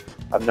Saturday.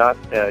 I'm not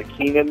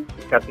Keenan.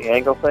 He's got the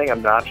ankle thing.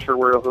 I'm not sure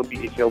where he'll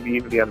be, if he'll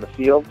even be on the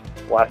field.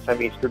 Last time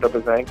he screwed up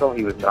his ankle,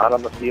 he was not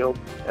on the field.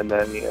 And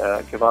then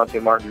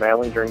Kevontae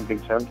Martin-Manley during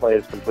Big Ten play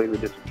has completely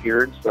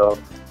disappeared. So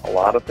a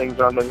lot of things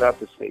on the net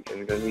this week,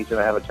 and he's going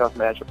to have a tough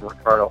matchup with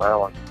Ricardo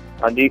Allen.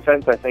 On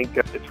defense, I think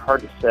it's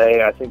hard to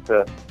say. I think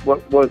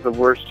what was the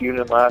worst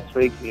unit last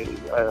week?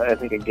 I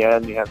think,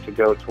 again, you have to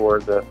go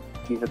toward the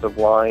defensive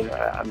line.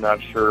 I'm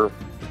not sure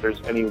if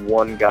there's any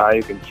one guy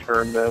who can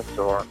turn this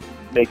or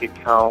make it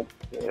count.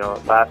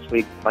 Last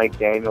week, Mike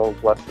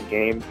Daniels left the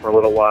game for a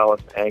little while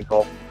with an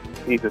ankle.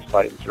 He's just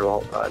fighting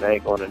through an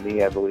ankle and a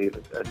knee, I believe,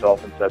 as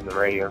Dolphin said in the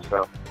radio.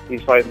 So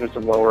he's fighting through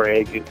some lower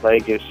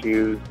leg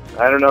issues.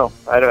 I don't know.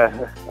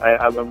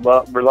 I'm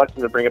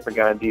reluctant to bring up a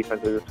guy on defense.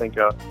 I just think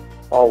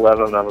all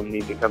 11 of them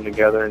need to come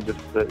together and just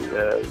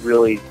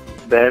really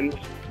bend,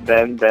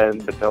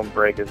 but don't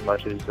break as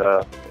much as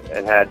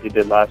he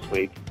did last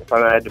week. If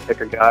I had to pick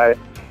a guy,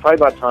 probably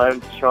about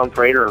time Sean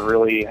Prater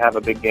really have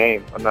a big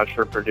game. I'm not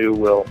sure Purdue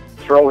will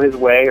throw his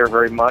way or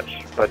very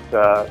much, but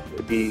I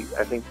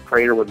think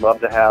Prater would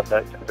love to have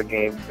that type of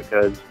game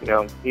because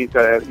he's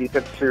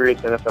got serious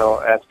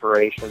NFL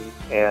aspirations,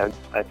 and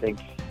I think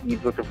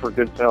he's looking for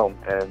good film,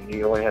 and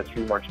he only has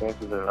 3 more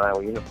chances in an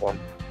Iowa uniform.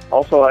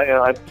 Also,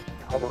 I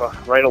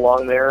right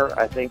along there.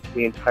 I think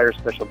the entire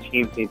special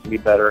teams needs to be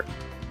better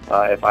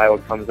if Iowa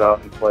comes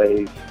out and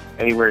plays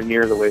anywhere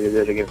near the way they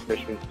did against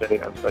Michigan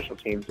State on special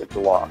teams. It's a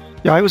loss.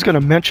 Yeah, I was going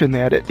to mention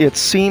that. It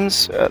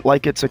seems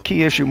like it's a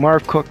key issue.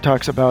 Marv Cook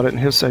talks about it in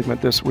his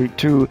segment this week,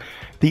 too.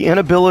 The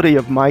inability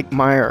of Mike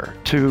Meyer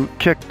to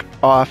kick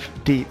off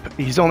deep.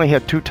 He's only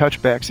had 2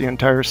 touchbacks the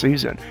entire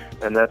season.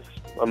 And that's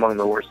among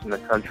the worst in the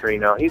country.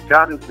 Now, he's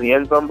gotten to the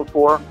end zone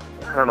before.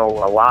 I don't know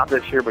a lot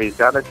this year, but he's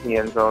gotten to the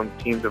end zone.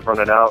 Teams have run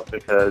it out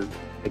because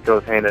it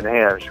goes hand in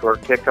hand.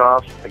 Short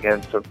kickoff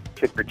against a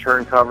kick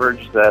return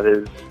coverage that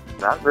is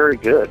not very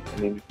good. I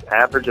mean,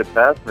 average at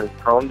best, and is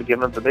prone to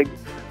giving up the big,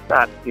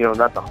 not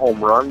the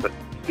home run, but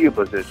field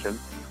position.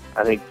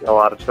 I think a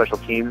lot of special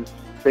teams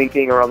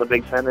thinking around the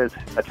Big Ten is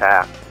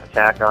attack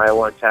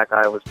Iowa's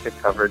kick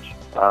coverage.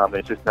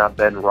 It's just not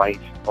been right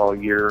all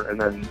year.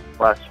 And then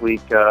last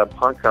week,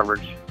 punt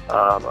coverage.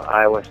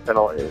 Iowa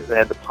they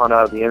had to punt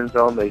out of the end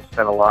zone. They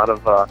spent a lot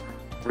of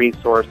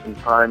resource and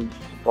time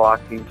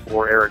blocking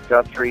for Eric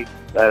Guthrie.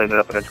 That ended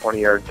up in a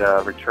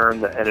 20-yard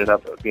return that ended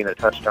up being a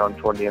touchdown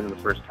toward the end of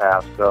the first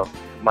half. So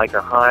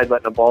Micah Hyde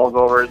letting the ball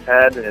go over his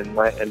head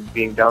and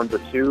being down to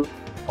 2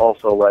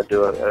 also led to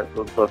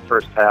the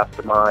first half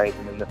demise.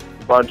 And then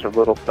a bunch of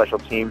little special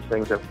teams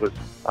things that was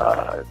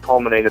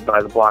culminated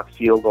by the blocked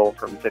field goal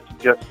from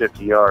just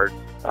 50 yards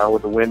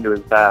with the wind to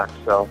his back.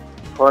 So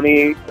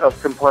plenty of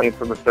complaints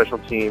from the special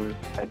teams.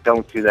 I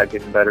don't see that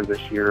getting better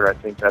this year. I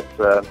think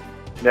that's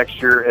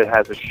next year it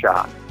has a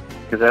shot,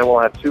 because then we'll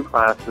have 2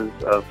 classes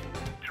of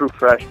true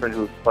freshmen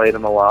who've played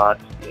them a lot.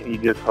 You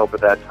just hope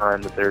at that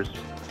time that there's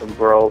some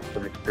growth,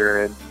 some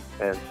experience,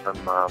 and some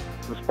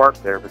spark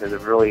there, because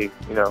it really,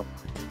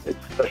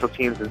 it's special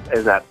teams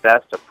is at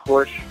best a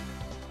push.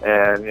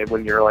 And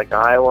when you're like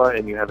Iowa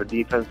and you have a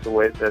defense the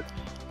way that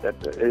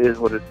it is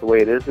the way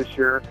it is this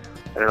year,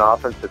 and an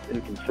offense that's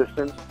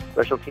inconsistent,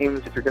 special teams,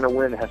 if you're going to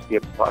win, it has to be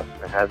a plus.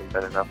 It hasn't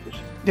been enough this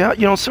year.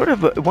 Yeah, sort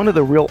of one of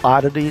the real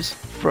oddities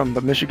from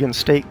the Michigan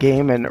State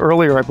game, and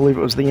earlier I believe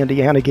it was the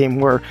Indiana game,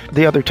 where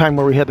the other time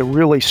where we had the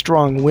really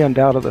strong wind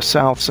out of the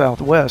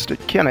southwest at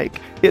Kinnick.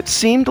 It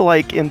seemed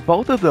like in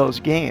both of those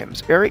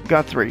games, Eric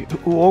Guthrie,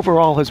 who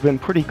overall has been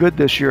pretty good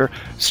this year,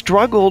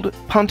 struggled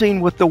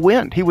punting with the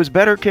wind. He was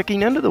better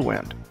kicking into the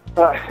wind.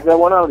 That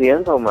one out of the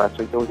end zone last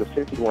week, there was a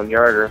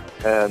 51-yarder,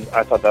 and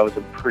I thought that was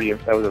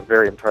a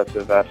very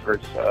impressive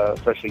effort,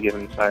 especially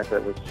given the fact that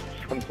it was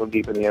so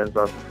deep in the end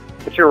zone.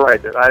 But you're right.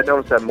 I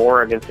noticed that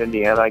more against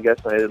Indiana, I guess,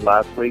 than I did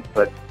last week.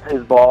 But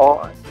his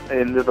ball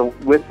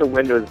with the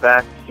wind to his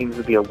back seems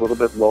to be a little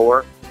bit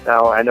lower.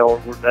 Now, I know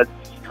that's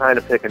kind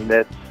of picking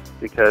nits,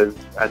 because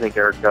I think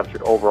Eric Guthrie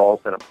overall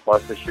has been a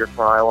plus this year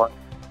for Iowa.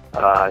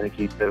 I think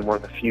he's been one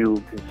of the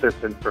few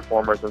consistent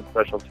performers on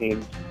special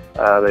teams.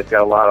 They've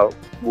got a lot of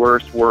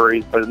worse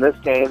worries. But in this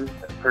game,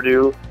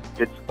 Purdue,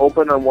 it's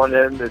open on one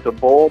end. It's a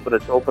bowl, but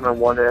it's open on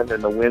one end,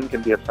 and the wind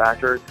can be a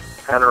factor.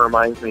 Kind of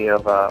reminds me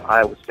of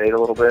Iowa State a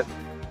little bit,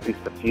 at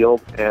least the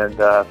field. And,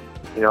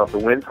 if the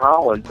wind's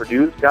howling,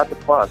 Purdue's got the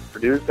plus.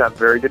 Purdue's got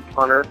very good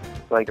punter.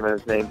 I think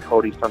his name,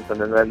 Cody something.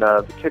 And then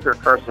the kicker,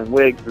 Carson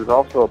Wiggs, who's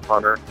also a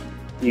punter.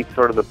 He's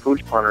sort of the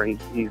pooch punter.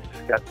 He's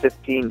got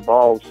 15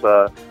 balls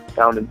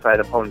down inside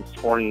opponents'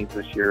 20s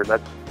this year.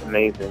 That's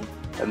amazing.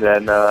 And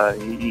then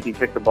he can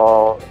kick the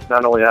ball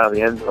not only out of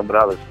the end zone, but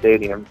out of the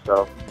stadium.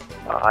 So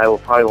Iowa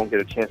probably won't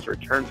get a chance to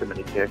return too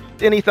many kicks.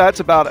 Any thoughts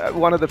about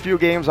one of the few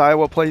games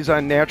Iowa plays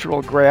on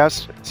natural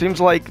grass? Seems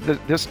like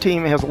this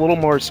team has a little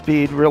more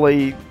speed,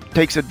 really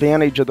takes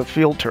advantage of the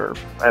field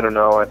turf. I don't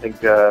know. I think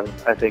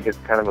it's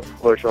kind of a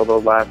push, although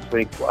last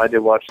week I did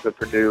watch the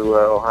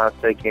Purdue-Ohio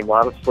State game. A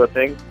lot of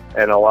slipping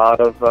and a lot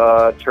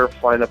of turf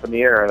flying up in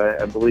the air.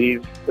 And I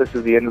believe this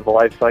is the end of the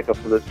life cycle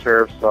for this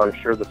turf, so I'm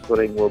sure the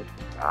splitting will...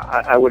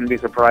 I wouldn't be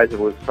surprised if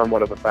it was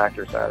somewhat of a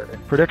factor Saturday.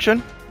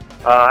 Prediction?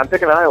 I'm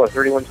picking Iowa,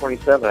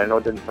 31-27. I know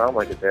it didn't sound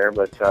like it there,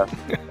 but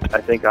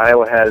I think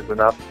Iowa has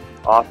enough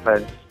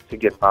offense to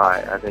get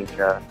by. I think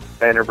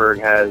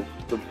Vanderberg has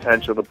the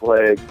potential to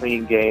play a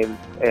clean game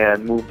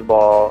and move the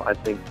ball. I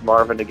think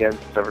Marvin against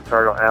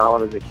Ricardo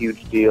Allen is a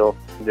huge deal.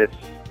 If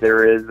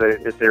there is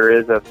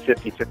a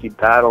 50-50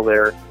 battle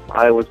there,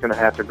 Iowa's going to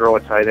have to grow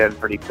a tight end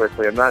pretty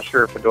quickly. I'm not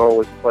sure if Fedora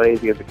was played.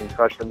 He had a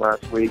concussion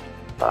last week.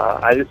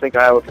 I just think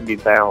Iowa can be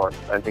balanced.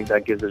 I think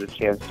that gives it a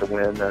chance to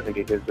win. I think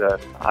it gives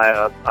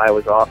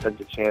Iowa's offense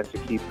a chance to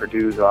keep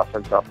Purdue's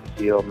offense off the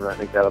field, and I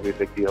think that'll be a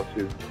big deal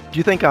too. Do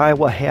you think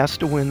Iowa has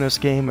to win this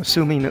game,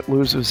 assuming it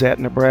loses at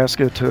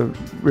Nebraska, to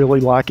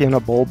really lock in a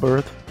bowl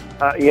berth?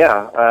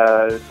 Yeah.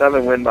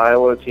 7-win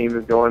Iowa team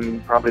is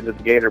going probably to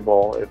the Gator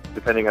Bowl,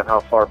 depending on how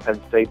far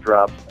Penn State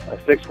drops. A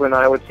 6-win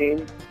Iowa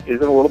team is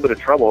in a little bit of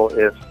trouble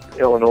if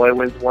Illinois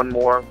wins one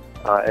more,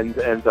 ends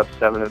up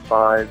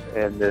 7-5,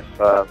 and if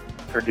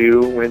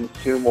Purdue wins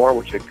 2 more,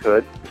 which it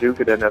could. Purdue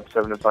could end up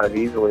 7-5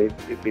 easily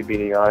if we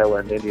beating Iowa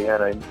and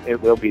Indiana. And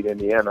it will beat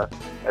Indiana.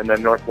 And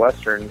then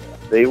Northwestern,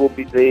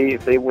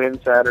 if they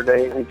win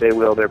Saturday, I think they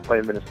will. They're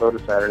playing Minnesota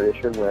Saturday.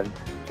 They should win.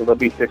 So they'll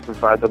be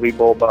 6-5. They'll be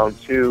bowl bound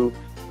too.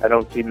 I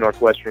don't see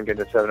Northwestern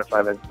getting to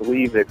 7-5. I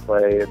believe they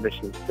play at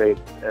Michigan State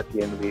at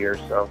the end of the year.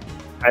 So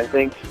I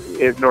think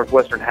if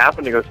Northwestern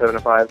happened to go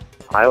 7-5,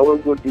 Iowa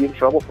would be in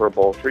trouble for a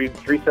bowl. Three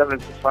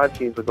 7-5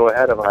 teams would go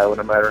ahead of Iowa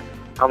no matter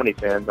how many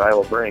fans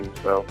Iowa brings.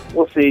 So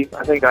we'll see.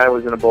 I think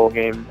Iowa's in a bowl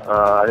game.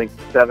 I think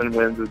 7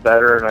 wins is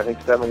better, and I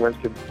think 7 wins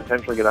could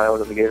potentially get Iowa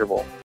to the Gator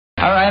Bowl.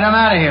 All right, I'm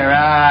out of here.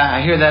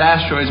 I hear that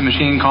Asteroids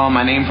machine calling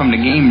my name from the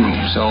game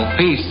room, so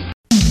peace.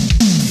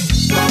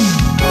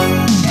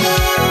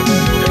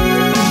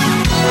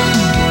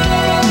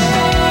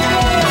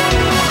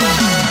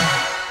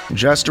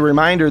 Just a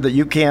reminder that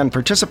you can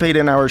participate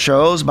in our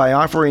shows by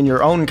offering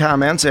your own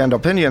comments and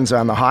opinions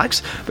on the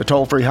Hawks. The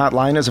toll-free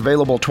hotline is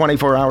available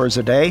 24 hours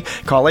a day.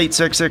 Call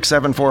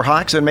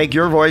 866-74-HAWKS and make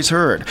your voice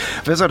heard.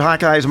 Visit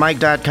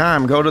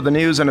HawkeyesMike.com, go to the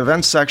news and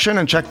events section,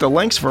 and check the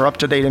links for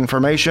up-to-date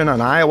information on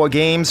Iowa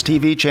games,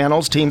 TV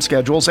channels, team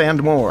schedules,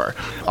 and more.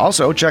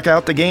 Also, check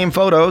out the game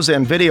photos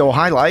and video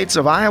highlights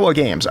of Iowa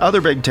games,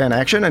 other Big Ten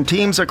action, and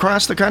teams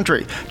across the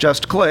country.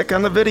 Just click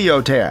on the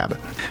video tab.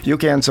 You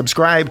can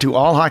subscribe to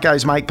all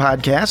Hawkeyes Mike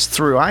podcasts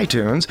through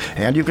iTunes,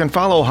 and you can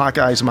follow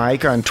Hawkeyes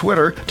Mike on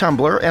Twitter,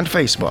 Tumblr, and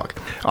Facebook.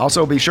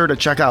 Also, be sure to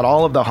check out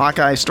all of the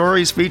Hawkeye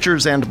stories,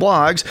 features, and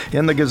blogs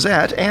in the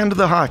Gazette and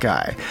the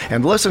Hawkeye.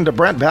 And listen to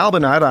Brent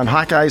Balbinot on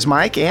Hawkeyes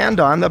Mike and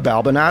on the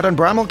Balbinot and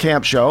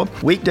Brommelkamp Show,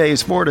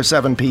 weekdays 4 to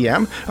 7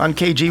 p.m. on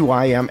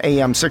KGYM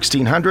AM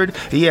 1600,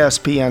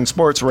 ESPN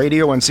Sports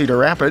Radio in Cedar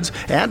Rapids,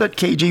 and at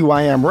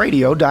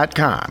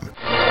KGYMradio.com.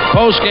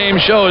 Post-game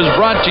show is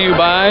brought to you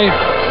by...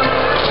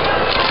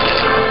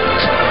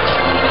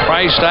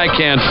 Christ, I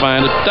can't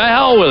find it. The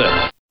hell with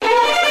it.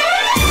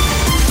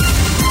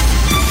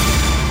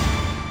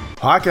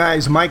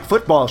 Hawkeyes Mike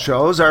football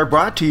shows are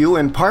brought to you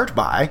in part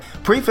by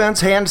Prefense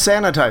Hand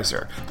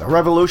Sanitizer, the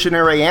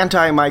revolutionary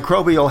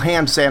antimicrobial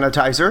hand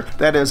sanitizer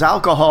that is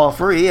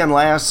alcohol-free and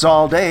lasts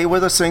all day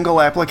with a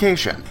single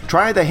application.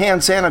 Try the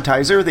hand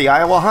sanitizer the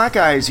Iowa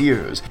Hawkeyes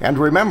use. And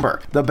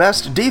remember, the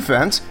best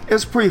defense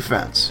is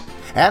Prefense.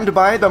 And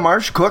by the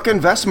Marsh Cook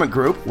Investment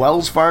Group,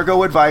 Wells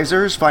Fargo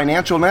Advisors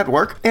Financial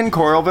Network in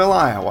Coralville,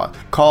 Iowa.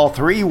 Call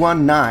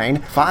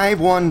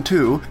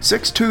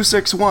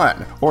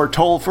 319-512-6261 or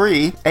toll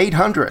free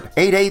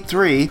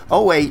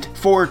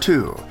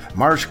 800-883-0842.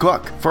 Marsh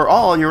Cook, for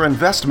all your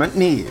investment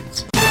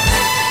needs.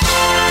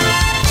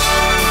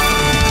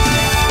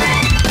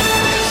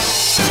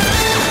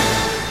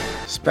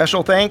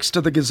 Special thanks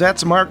to the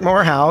Gazette's Mark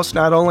Morehouse,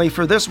 not only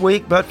for this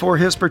week, but for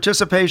his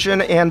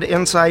participation and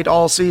insight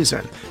all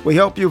season. We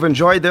hope you've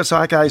enjoyed this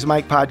Hawkeyes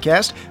Mike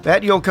podcast,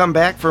 that you'll come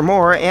back for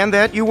more, and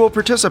that you will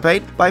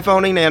participate by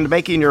phoning and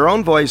making your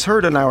own voice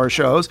heard in our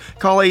shows.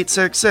 Call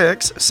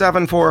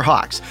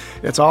 866-74-HAWKS.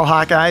 It's all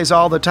Hawkeyes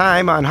all the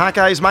time on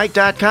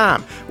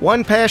HawkeyesMike.com.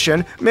 One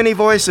passion, many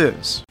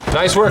voices.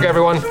 Nice work,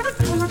 everyone.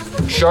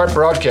 Sharp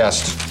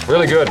broadcast.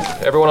 Really good.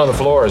 Everyone on the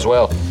floor as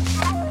well.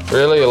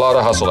 Really a lot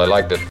of hustle. I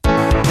liked it.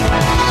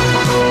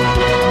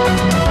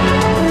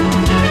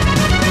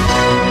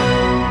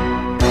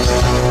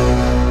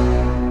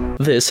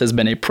 This has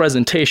been a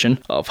presentation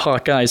of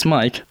Hawkeyes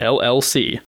Mike, LLC.